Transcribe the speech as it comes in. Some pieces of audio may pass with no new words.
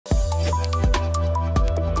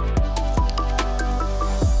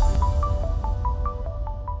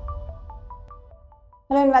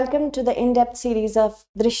Hello and welcome to the in-depth series of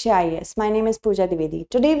Drishti IAS. My name is Pooja Dwivedi.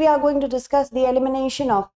 Today we are going to discuss the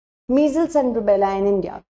elimination of measles and rubella in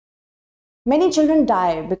India. Many children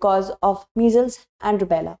die because of measles and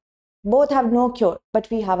rubella. Both have no cure, but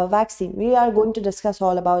we have a vaccine. We are going to discuss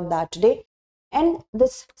all about that today. And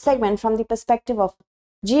this segment from the perspective of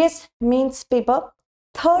GS means paper,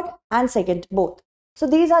 third and second both. So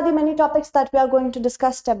these are the many topics that we are going to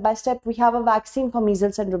discuss step by step. We have a vaccine for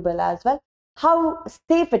measles and rubella as well. How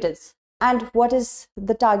safe it is and what is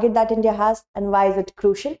the target that India has and why is it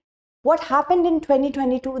crucial. What happened in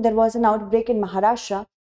 2022, there was an outbreak in Maharashtra,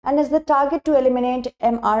 and is the target to eliminate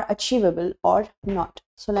MR achievable or not?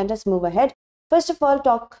 So let us move ahead. First of all,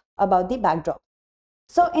 talk about the backdrop.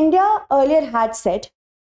 So India earlier had said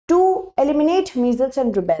to eliminate measles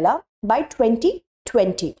and rubella by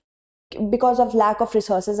 2020 because of lack of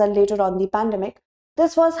resources and later on the pandemic.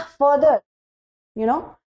 This was further,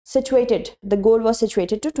 situated, the goal was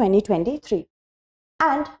situated to 2023,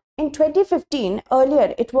 and in 2015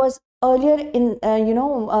 it was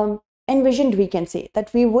envisioned, we can say,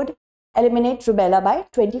 that we would eliminate rubella by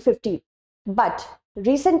 2015, but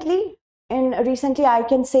recently I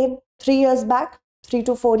can say 3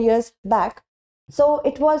 to 4 years back, so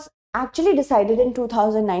it was actually decided in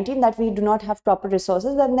 2019 that we do not have proper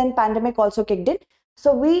resources, and then pandemic also kicked in,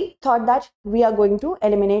 so we thought that we are going to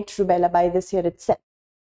eliminate rubella by this year itself.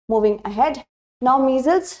 Moving ahead, now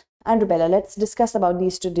measles and rubella. Let's discuss about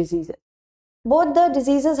these two diseases. Both the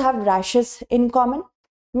diseases have rashes in common.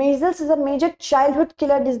 Measles is a major childhood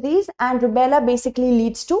killer disease, and rubella basically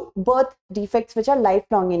leads to birth defects which are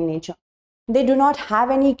lifelong in nature. They do not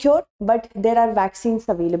have any cure, but there are vaccines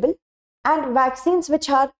available, and vaccines which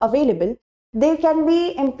are available, they can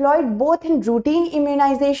be employed both in routine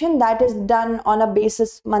immunization, that is done on a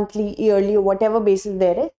basis monthly, yearly, or whatever basis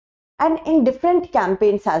there is, and in different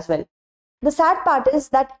campaigns as well. The sad part is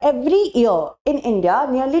that every year in India,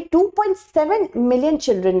 nearly 2.7 million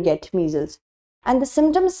children get measles, and the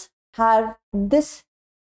symptoms have this: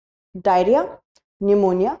 diarrhea,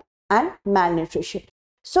 pneumonia, and malnutrition.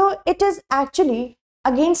 So it is actually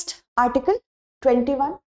against Article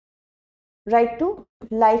 21, right to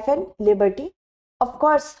life and liberty. Of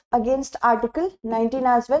course, against Article 19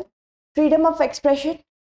 as well, freedom of expression.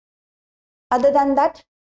 Other than that,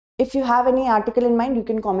 if you have any article in mind, you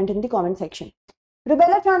can comment in the comment section.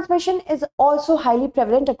 Rubella transmission is also highly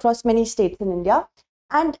prevalent across many states in India,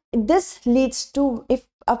 and this leads to, if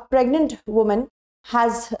a pregnant woman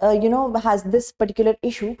has this particular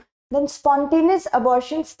issue, then spontaneous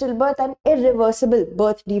abortion, stillbirth, and irreversible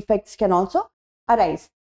birth defects can also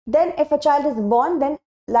arise. Then if a child is born, then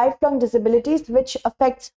lifelong disabilities which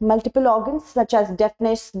affects multiple organs such as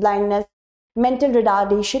deafness, blindness, mental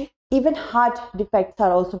retardation, even heart defects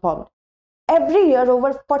are also formed. Every year,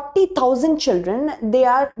 over 40,000 children, they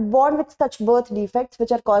are born with such birth defects which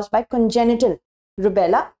are caused by congenital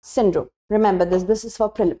rubella syndrome. Remember this is for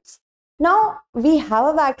prelims. Now, we have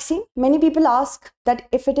a vaccine. Many people ask that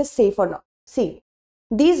if it is safe or not. See,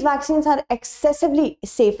 these vaccines are excessively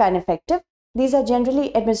safe and effective. These are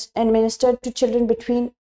generally administered to children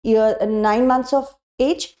between 9 months of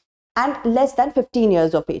age and less than 15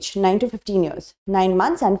 years of age, 9 to 15 years, 9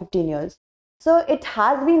 months and 15 years. So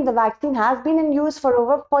the vaccine has been in use for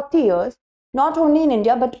over 40 years, not only in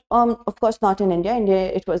India, but of course not in India. India,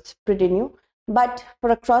 it was pretty new, but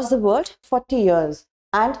for across the world, 40 years.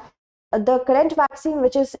 And the current vaccine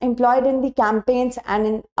which is employed in the campaigns and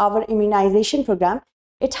in our immunization program,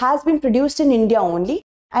 it has been produced in India only,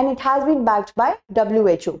 and it has been backed by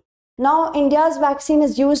WHO. Now, India's vaccine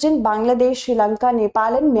is used in Bangladesh, Sri Lanka,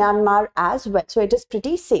 Nepal, and Myanmar as well. So it is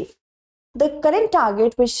pretty safe. The current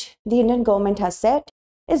target which the Indian government has set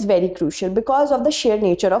is very crucial because of the sheer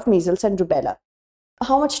nature of measles and rubella.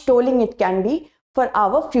 How much tolling it can be for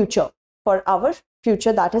our future,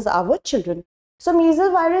 that is our children. So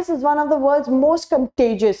measles virus is one of the world's most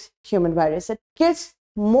contagious human virus. It kills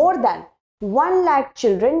more than 1 lakh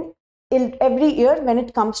children every year when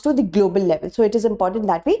it comes to the global level. So it is important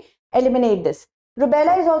that we eliminate this.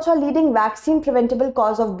 Rubella is also a leading vaccine preventable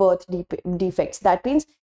cause of birth defects. That means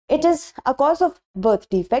it is a cause of birth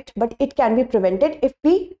defect, but it can be prevented if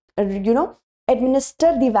we,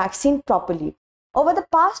 administer the vaccine properly. Over the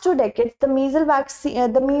past 2 decades, the measles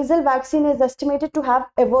vaccine is estimated to have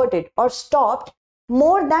averted or stopped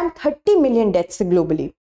more than 30 million deaths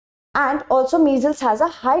globally. And also, measles has a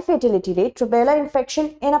high fatality rate. Rubella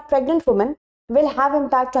infection in a pregnant woman will have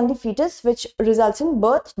impact on the fetus, which results in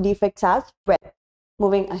birth defects as well.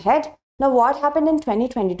 Moving ahead, now what happened in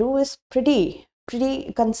 2022 is pretty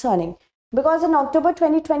concerning, because in October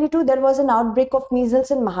 2022 there was an outbreak of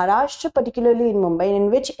measles in Maharashtra, particularly in Mumbai, in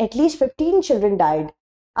which at least 15 children died.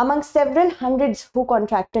 among several hundreds who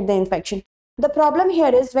contracted the infection. The problem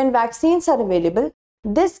here is when vaccines are available,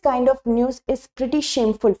 this kind of news is pretty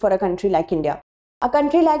shameful for a country like India. A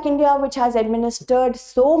country like India, which has administered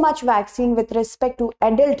so much vaccine with respect to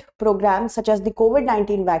adult programs such as the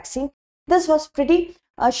COVID-19 vaccine, this was pretty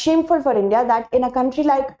shameful for India that in a country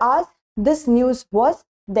like ours, this news was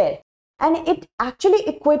there. And it actually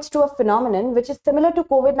equates to a phenomenon which is similar to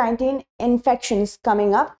COVID-19 infections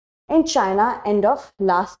coming up in China end of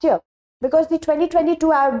last year. Because the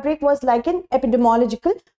 2022 outbreak was like an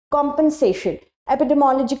epidemiological compensation.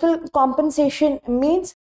 Epidemiological compensation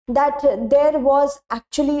means that there was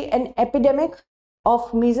actually an epidemic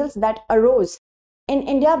of measles that arose in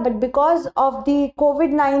India, but because of the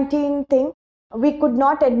COVID-19 thing, we could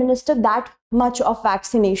not administer that much of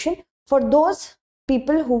vaccination for those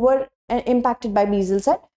people who were impacted by measles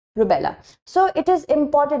and rubella. So it is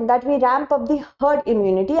important that we ramp up the herd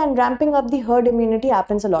immunity, and ramping up the herd immunity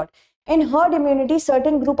happens a lot. In herd immunity,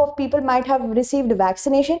 certain group of people might have received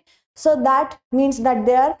vaccination, so that means that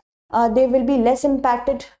they will be less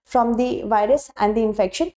impacted from the virus and the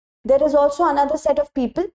infection. There is also another set of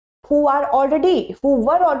people who were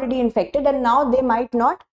already infected, and now they might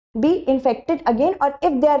not be infected again, or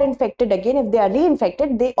if they are infected again, if they are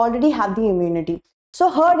reinfected, they already have the immunity. So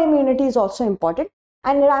herd immunity is also important,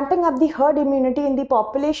 and ramping up the herd immunity in the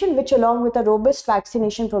population, which along with a robust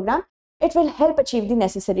vaccination program, it will help achieve the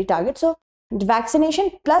necessary target. So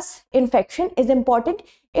vaccination plus infection is important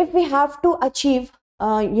if we have to achieve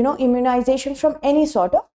immunization from any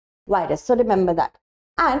sort of virus. So remember that.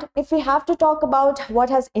 And if we have to talk about what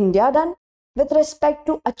has India done with respect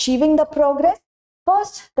to achieving the progress,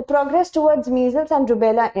 first, the progress towards measles and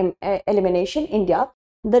rubella elimination, India,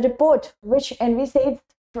 the report which NV said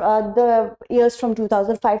the years from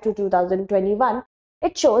 2005 to 2021,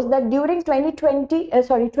 it shows that during 2010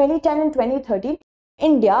 and 2013,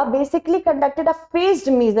 India basically conducted a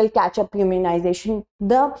phased measles catch-up immunization.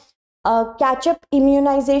 The catch-up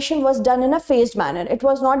immunization was done in a phased manner. It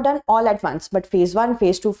was not done all at once, but phase 1,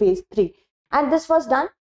 phase 2, phase 3. And this was done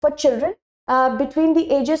for children between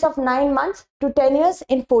the ages of 9 months to 10 years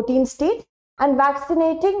in 14 states, and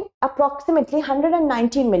vaccinating approximately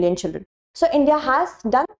 119 million children. So India has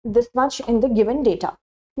done this much in the given data.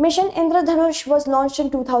 Mission Indradhanush was launched in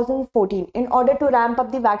 2014 in order to ramp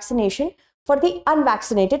up the vaccination for the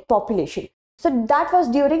unvaccinated population. So that was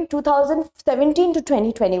during 2017 to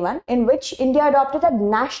 2021, in which India adopted a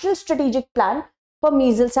national strategic plan for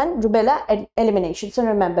measles and rubella elimination. So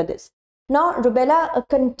remember this. Now, rubella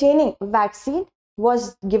containing vaccine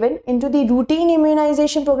was given into the routine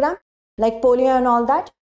immunization program like polio and all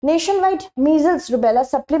that. Nationwide measles rubella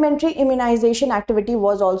supplementary immunization activity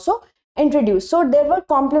was also introduced. So there were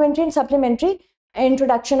complementary and supplementary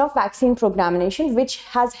introduction of vaccine programmation, which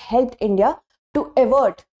has helped India to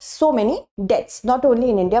avert so many deaths, not only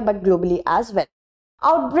in India but globally as well.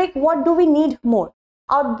 Outbreak, what do we need more?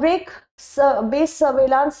 Outbreak-based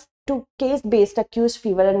surveillance to case-based accused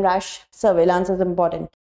fever and rash surveillance is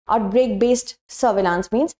important. Outbreak-based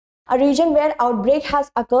surveillance means a region where outbreak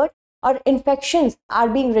has occurred or infections are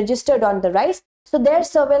being registered on the rise. So their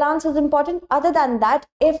surveillance is important. Other than that,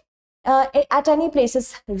 if at any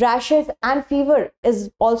places rashes and fever is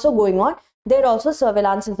also going on, there also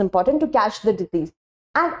surveillance is important to catch the disease.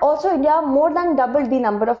 And also India more than doubled the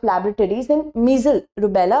number of laboratories in measles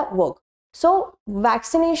rubella work. So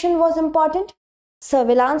vaccination was important,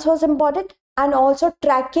 surveillance was important, and also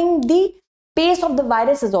tracking the pace of the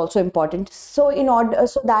virus is also important. So in order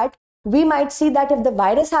so that we might see that if the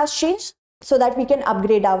virus has changed, so that we can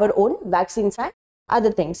upgrade our own vaccines and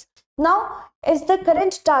other things. Now, is the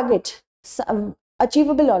current target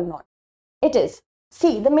achievable or not? It is.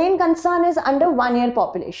 See, the main concern is under 1 year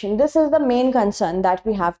population. This is the main concern that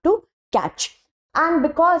we have to catch. And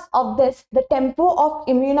because of this, the tempo of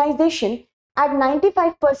immunization at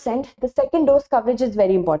 95%, the second dose coverage is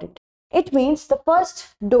very important. It means the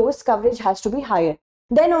first dose coverage has to be higher.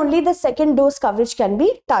 Then only the second dose coverage can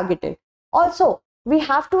be targeted. Also, we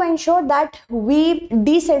have to ensure that we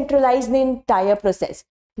decentralize the entire process.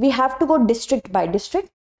 We have to go district by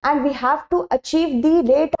district, and we have to achieve the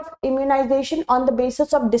rate of immunization on the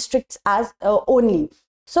basis of districts as only,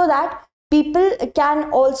 so that people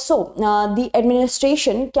can also, the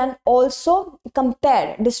administration can also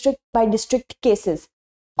compare district by district cases.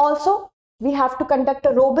 Also, we have to conduct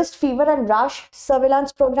a robust fever and rash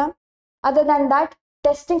surveillance program. Other than that,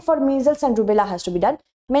 testing for measles and rubella has to be done.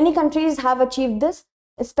 Many countries have achieved this,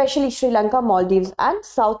 especially Sri Lanka, Maldives, and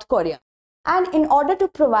South Korea. And in order to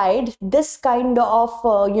provide this kind of,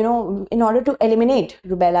 in order to eliminate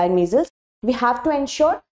rubella and measles, we have to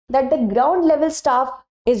ensure that the ground level staff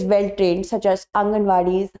is well trained, such as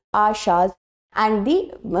Anganwadis, Ashas, and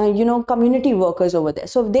the community workers over there.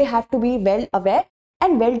 So they have to be well aware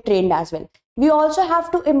and well trained as well. We also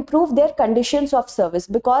have to improve their conditions of service,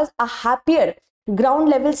 because a happier ground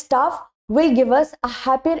level staff will give us a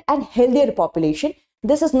happier and healthier population.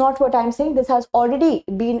 This is not what I'm saying. This has already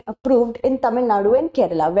been approved in Tamil Nadu and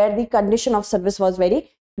Kerala, where the condition of service was very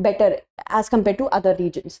better as compared to other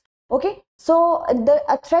regions. Okay, so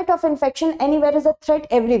a threat of infection anywhere is a threat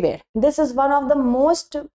everywhere. This is one of the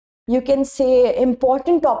most, you can say,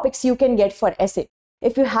 important topics you can get for essay.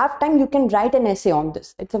 If you have time, you can write an essay on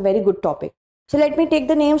this. It's a very good topic. So let me take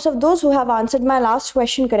the names of those who have answered my last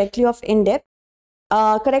question correctly of in-depth.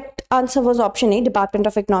 Correct answer was option A, Department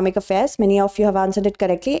of Economic Affairs. Many of you have answered it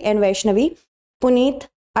correctly. N. Vaishnavi, Puneet,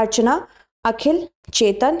 Archana, Akhil,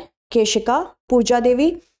 Chetan, Keshika, Pooja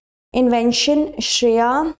Devi, Invention,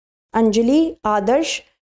 Shreya, Anjali, Adarsh,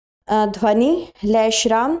 Dhwani,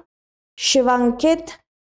 Laishram, Shivankit,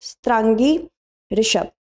 Strangi,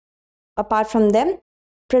 Rishabh. Apart from them,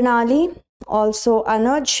 Pranali, also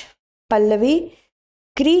Anuj, Pallavi,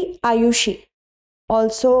 Kri Ayushi,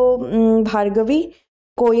 also Bhargavi,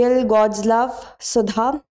 Koyal, God's Love,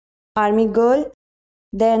 Sudha, Army Girl,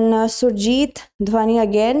 then Surjeet, Dhwani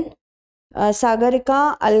again,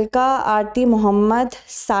 Sagarika, Alka, Aarti, Muhammad,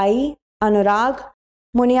 Sai, Anurag,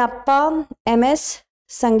 Muniappa, MS,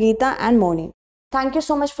 Sangeeta, and Moni. Thank you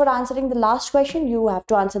so much for answering the last question. You have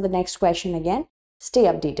to answer the next question again. Stay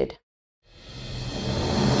updated.